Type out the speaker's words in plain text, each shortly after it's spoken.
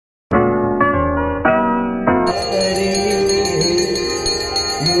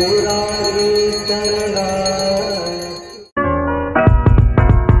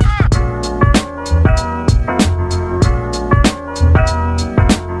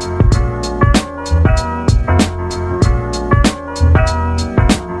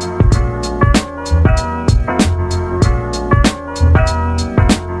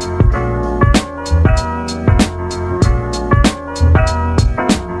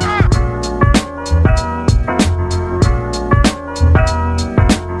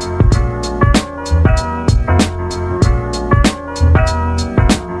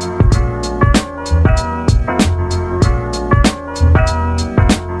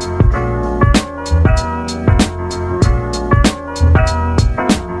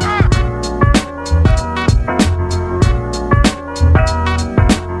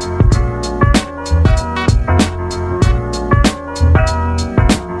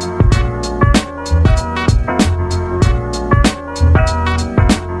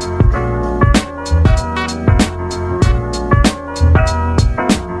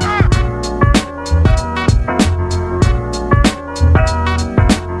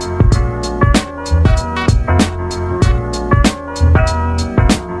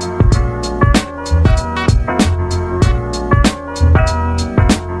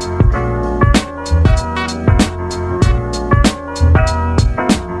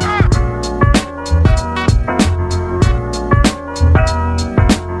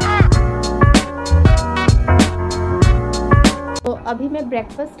मैं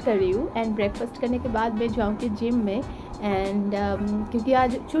ब्रेकफास्ट कर रही हूँ एंड ब्रेकफास्ट करने के बाद मैं जाऊँगी जिम में एंड क्योंकि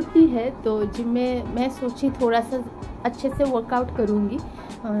आज छुट्टी है तो जिम में मैं सोची थोड़ा सा अच्छे से वर्कआउट करूँगी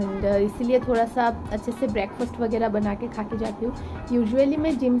एंड इसीलिए थोड़ा सा अच्छे से ब्रेकफास्ट वगैरह बना के खा के जाती हूँ। यूजुअली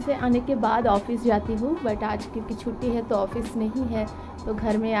मैं जिम से आने के बाद ऑफिस जाती हूँ, बट आज क्योंकि छुट्टी है तो ऑफिस नहीं है, तो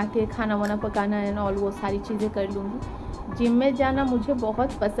घर में आके खाना वाना पकाना एंड ऑल वो सारी चीज़ें कर लूँगी। जिम में जाना मुझे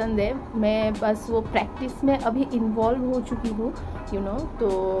बहुत पसंद है, मैं बस वो प्रैक्टिस में अभी इन्वॉल्व हो चुकी हूँ तो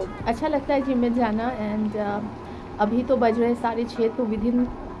अच्छा लगता है जिम में जाना। एंड अभी तो बज रहे 6:30, तो विद इन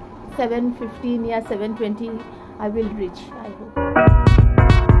 7:15 या 7:20 I will reach, I hope.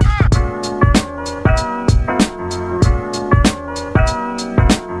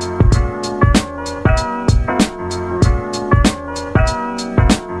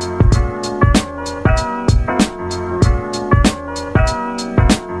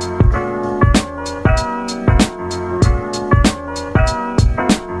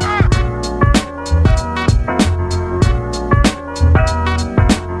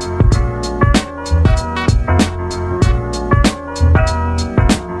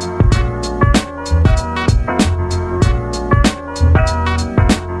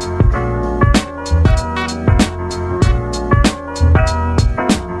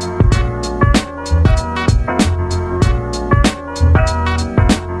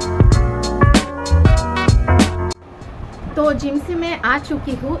 तो जिम से मैं आ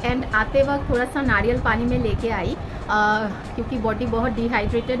चुकी हूँ एंड आते वक्त थोड़ा सा नारियल पानी में लेके आई क्योंकि बॉडी बहुत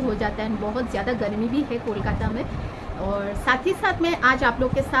डिहाइड्रेटेड हो जाता है, बहुत ज़्यादा गर्मी भी है कोलकाता में। और साथ ही साथ मैं आज आप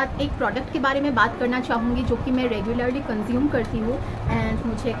लोग के साथ एक प्रोडक्ट के बारे में बात करना चाहूँगी जो कि मैं रेगुलरली कंज्यूम करती हूँ एंड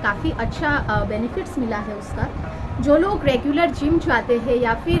मुझे काफ़ी अच्छा बेनिफिट्स मिला है उसका। जो लोग रेगुलर जिम जाते हैं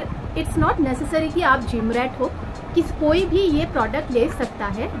या फिर इट्स नॉट नेसेसरी कि आप जिम रैट हो, कोई भी ये प्रोडक्ट ले सकता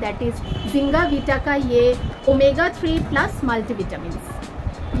है, दैट इज़ जिंगा वीटा का ये ओमेगा 3 प्लस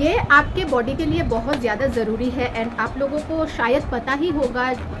मल्टीविटामिन्स। ये आपके बॉडी के लिए बहुत ज़्यादा ज़रूरी है एंड आप लोगों को शायद पता ही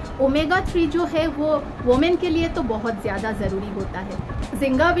होगा ओमेगा 3 जो है वो वुमेन के लिए तो बहुत ज़्यादा ज़रूरी होता है।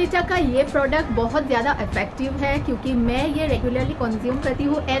 जिंगा वीटा का ये प्रोडक्ट बहुत ज़्यादा इफेक्टिव है क्योंकि मैं ये रेगुलरली कंज्यूम करती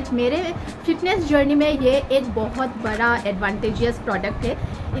हूँ एंड मेरे फिटनेस जर्नी में ये एक बहुत बड़ा एडवांटेजियस प्रोडक्ट है।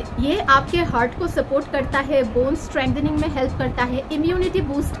 ये आपके हार्ट को सपोर्ट करता है, बोन स्ट्रेंथनिंग में हेल्प करता है, इम्यूनिटी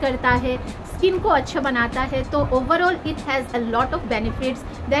बूस्ट करता है, स्किन को अच्छा बनाता है। तो overall it has a lot of benefits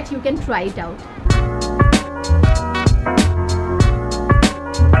that you can try it out.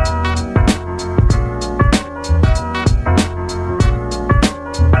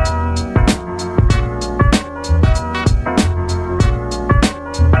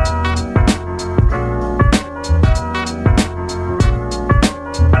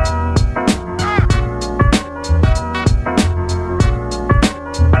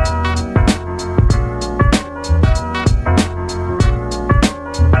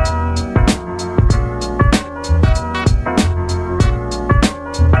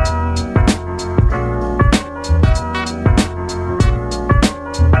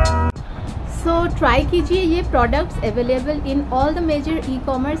 Try कीजिए ये products available in all the major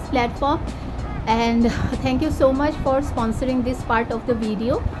e-commerce platform and thank you so much for sponsoring this part of the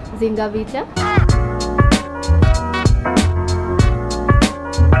video जिंगा Vita.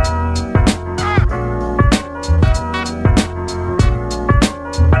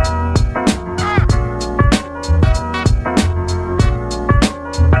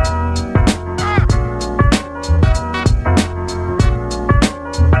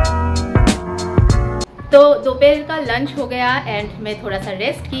 तो दोपहर का lunch हो गया and मैं थोड़ा सा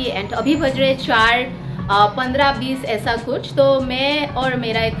रेस्ट की एंड अभी बज रहे 4:15-20 ऐसा कुछ। तो मैं और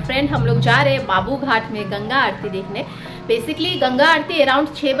मेरा एक फ्रेंड हम लोग जा रहे हैं बाबू घाट में गंगा आरती देखने। बेसिकली गंगा आरती अराउंड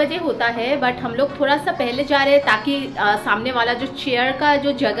 6 बजे होता है, बट हम लोग थोड़ा सा पहले जा रहे हैं ताकि सामने वाला जो चेयर का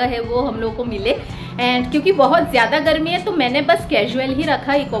जो जगह है वो हम लोग को मिले। एंड क्योंकि बहुत ज़्यादा गर्मी है तो मैंने बस कैजुअल ही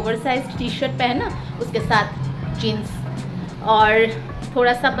रखा, एक ओवरसाइज टी-शर्ट पहना, उसके साथ जीन्स और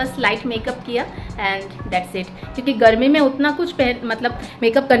थोड़ा सा बस लाइट मेकअप किया एंड दैट्स इट। क्योंकि गर्मी में उतना कुछ मतलब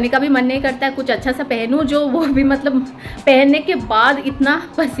मेकअप करने का भी मन नहीं करता है, कुछ अच्छा सा पहनूं जो वो भी मतलब पहनने के बाद इतना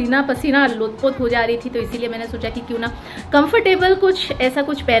पसीना पसीना लुत्फुत हो जा रही थी, तो इसीलिए मैंने सोचा कि क्यों ना कंफर्टेबल कुछ ऐसा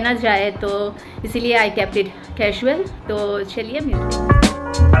कुछ पहना जाए, तो इसीलिए आई केप्ट इट कैजुअल। तो चलिए मिलते हैं।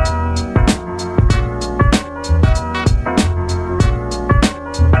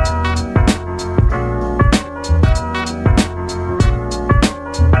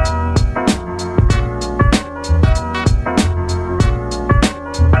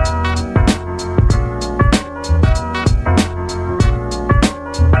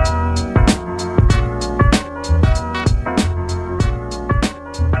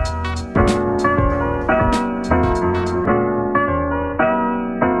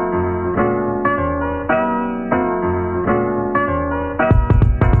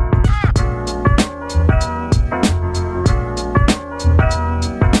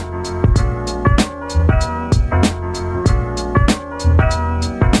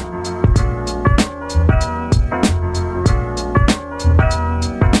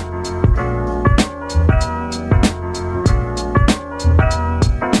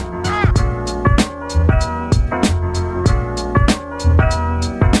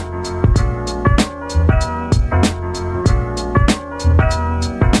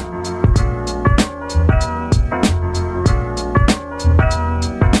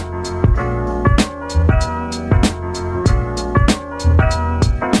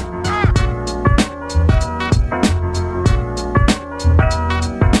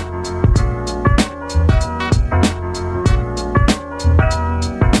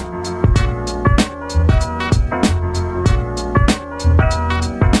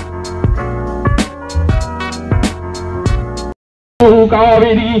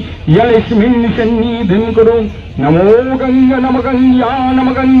 कावेरी यस्मिन् सन्निधिं कुरु। नमो गंगा नम गंगा नम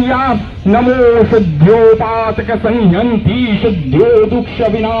गंगा नमो शुद्ध्योपातक संहन्ति शुद्ध्यो दुःख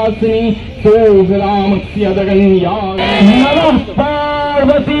विनाशिनी सोऽग्रामस्य गंगा। नमः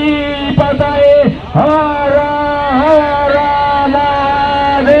पार्वती पतये हर हर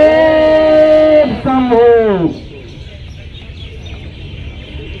महादेव शंभो।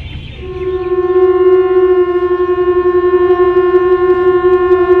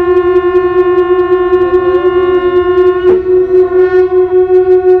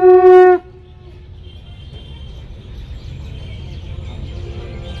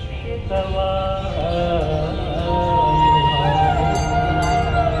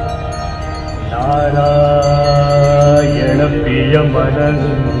 नारायण प्रियमनन्मदापहरं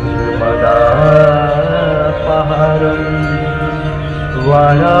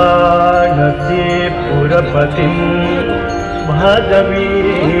वाराणसीपुरपतिं भजवीश्वनाथं।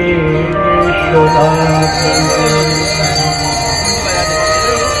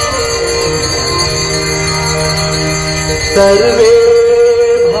 सर्वे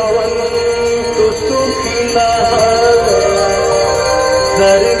भवन्तु सुखिनः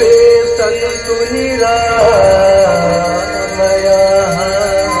सर्वे सन्तु निरामयाः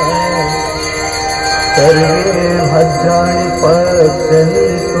सर्वे भद्राणि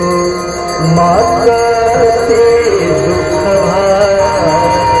पश्यन्तु मा कश्चित् दुःखभाग्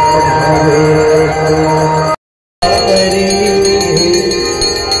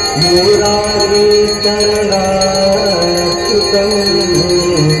मुरारी चरणाच्युतं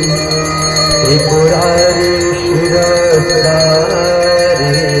त्रिपुरारी शिरसारी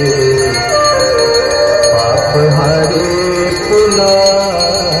पापहारी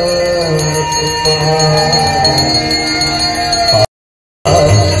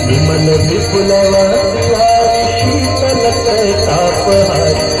विमल विपुलवारी शीतल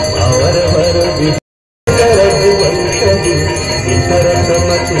तापहारी भवर भर वंशदी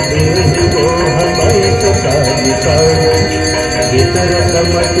वितरकमति देहि मोहमयित कालिका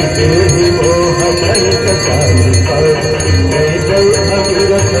वितरकमति देहि मोहमयित कालिका। जय जय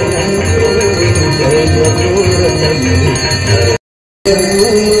भगीरथ नंदु जय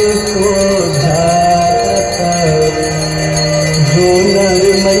को ध्याता जो नर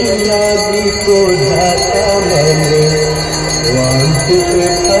मैया जी को ध्याता मैंने वांछित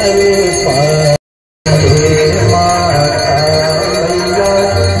फल पाया।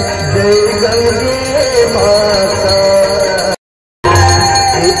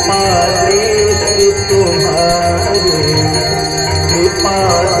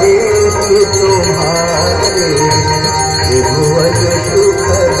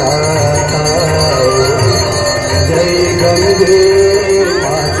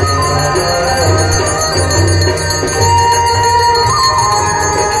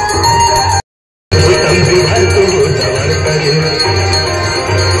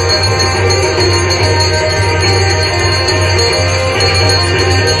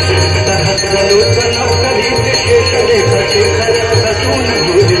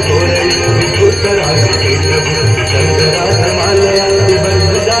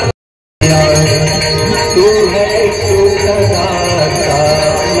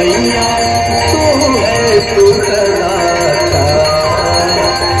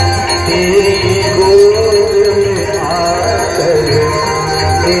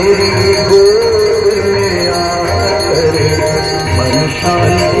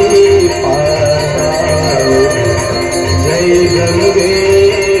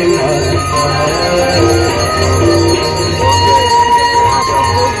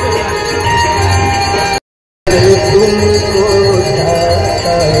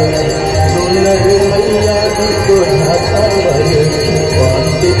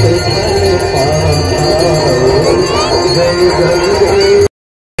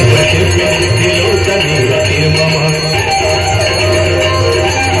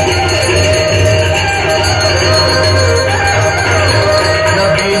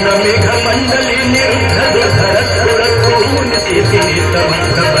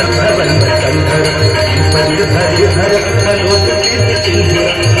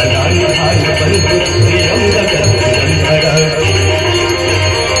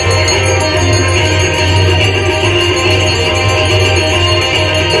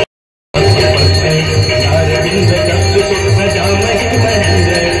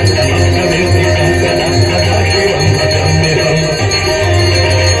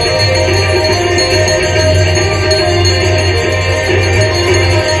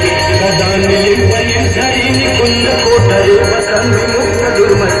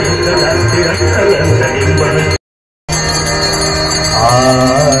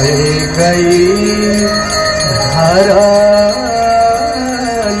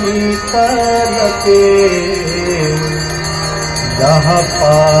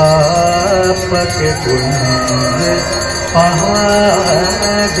 आपक कुंज पहाड़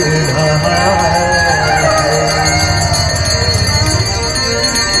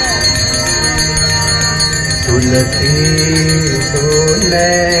तुलसी तो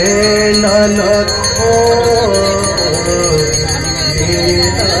नैनन ओ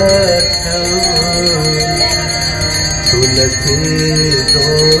तुलसी तो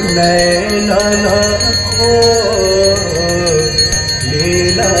नैनन ओ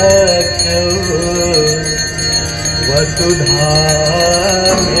वसुधा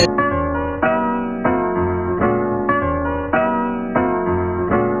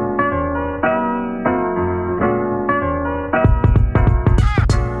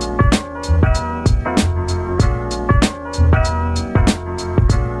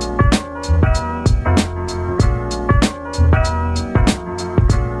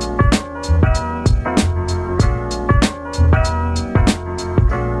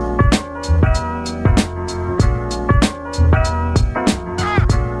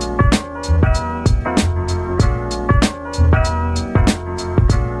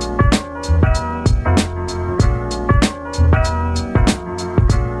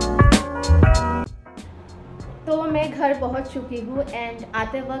में घर पहुंच चुकी हूँ एंड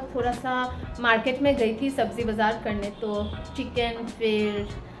आते वक्त थोड़ा सा मार्केट में गई थी सब्ज़ी बाज़ार करने, तो चिकन, फिर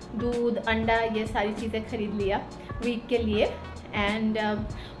दूध, अंडा, ये सारी चीज़ें खरीद लिया वीक के लिए। एंड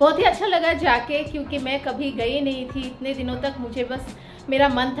बहुत ही अच्छा लगा जाके, क्योंकि मैं कभी गई नहीं थी इतने दिनों तक। मुझे बस मेरा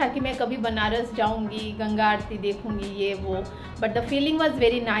मन था कि मैं कभी बनारस जाऊंगी, गंगा आरती देखूंगी, ये वो, but the feeling was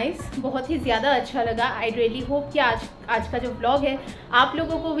very nice. बहुत ही ज़्यादा अच्छा लगा। आई रियली होप कि आज का जो व्लॉग है आप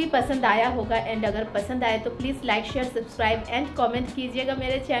लोगों को भी पसंद आया होगा। एंड अगर पसंद आए तो please like, share, subscribe and comment कीजिएगा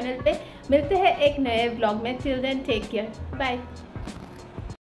मेरे चैनल पे। मिलते हैं एक नए व्लॉग में। Till then take care, bye.